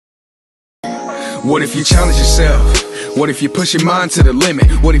What if you challenge yourself? What if you push your mind to the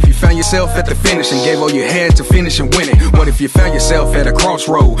limit? What if you found yourself at the finish and gave all you had to finish and win it? What if you found yourself at a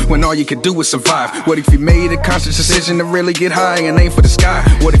crossroad when all you could do was survive? What if you made a conscious decision to really get high and aim for the sky?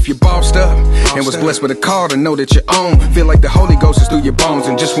 What if you bossed up and was blessed with a call to know that you own? Feel like the Holy Ghost is through your bones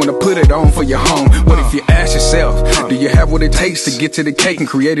and just wanna put it on for your home. What if you ask yourself, do you have what it takes to get to the cake and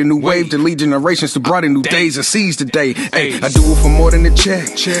create a new wave to lead generations to brighter new days and seize the day? Ay, I do it for more than a check,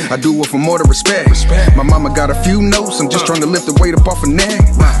 I do it for more than respect. My mama got a few notes, I'm just trying to lift the weight up off her neck.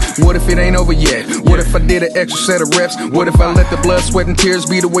 What if it ain't over yet? What if I did an extra set of reps? What if I let the blood, sweat, and tears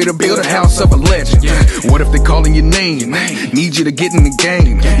be the way to build a house of a legend? What if they calling your name? Need you to get in the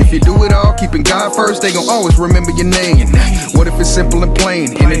game. If you do it all, keeping God first, they gon' always remember your name. What if it's simple and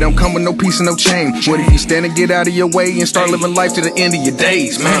plain, and it don't come with no piece and no chain? What if you stand and get out of your way and start living life to the end of your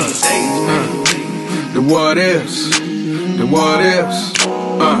days, man? The what ifs, the what ifs,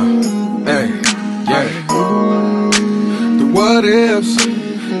 hey, yeah. The what ifs,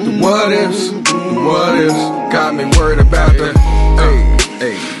 the what ifs, the what ifs got me worried about the,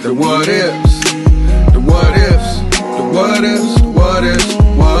 the what ifs, the what ifs, the what ifs.